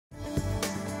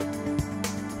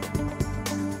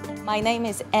My name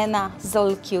is Anna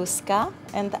Zolkiewska,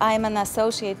 and I'm an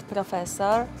associate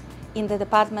professor in the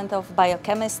Department of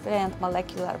Biochemistry and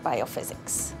Molecular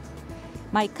Biophysics.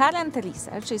 My current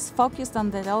research is focused on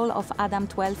the role of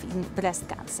ADAM12 in breast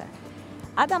cancer.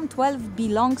 ADAM12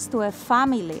 belongs to a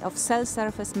family of cell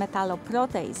surface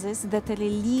metalloproteases that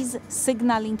release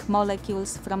signaling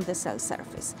molecules from the cell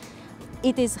surface.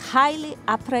 It is highly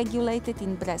upregulated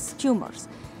in breast tumors.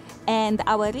 And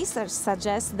our research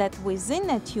suggests that within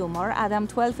a tumor,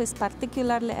 ADAM12 is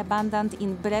particularly abundant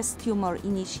in breast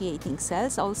tumor-initiating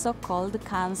cells, also called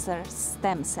cancer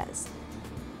stem cells.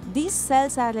 These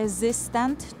cells are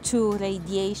resistant to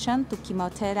radiation, to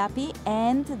chemotherapy,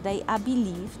 and they are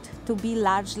believed to be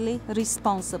largely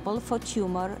responsible for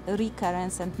tumor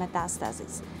recurrence and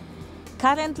metastasis.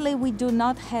 Currently, we do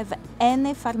not have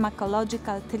any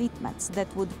pharmacological treatments that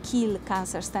would kill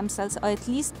cancer stem cells or at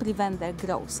least prevent their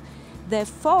growth.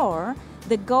 Therefore,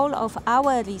 the goal of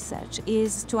our research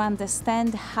is to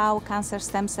understand how cancer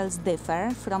stem cells differ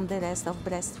from the rest of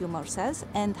breast tumor cells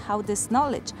and how this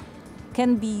knowledge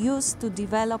can be used to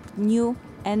develop new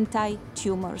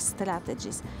anti-tumor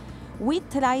strategies. We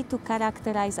try to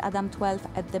characterize ADAM12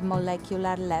 at the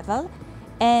molecular level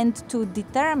and to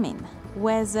determine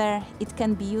whether it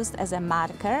can be used as a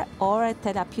marker or a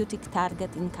therapeutic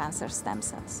target in cancer stem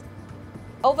cells.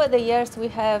 Over the years, we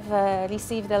have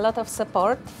received a lot of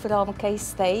support from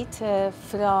K-State,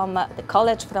 from the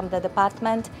college, from the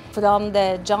department, from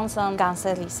the Johnson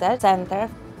Cancer Research Center.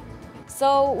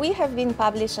 So we have been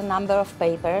published a number of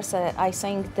papers, I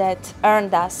think, that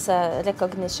earned us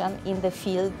recognition in the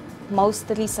field. Most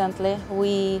recently,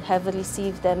 we have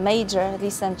received a major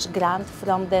research grant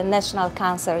from the National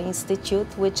Cancer Institute,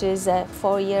 which is a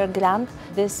 4-year grant.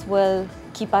 This will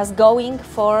keep us going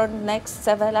for the next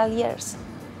several years.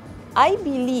 I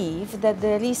believe that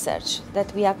the research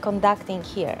that we are conducting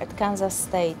here at Kansas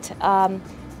State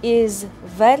is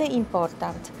very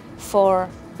important for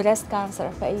breast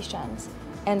cancer patients,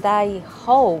 and I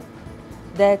hope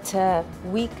that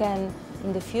we can,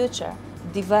 in the future,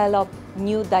 develop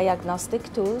new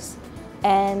diagnostic tools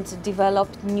and develop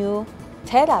new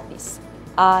therapies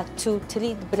to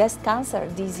treat breast cancer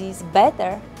disease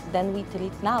better than we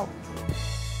treat now.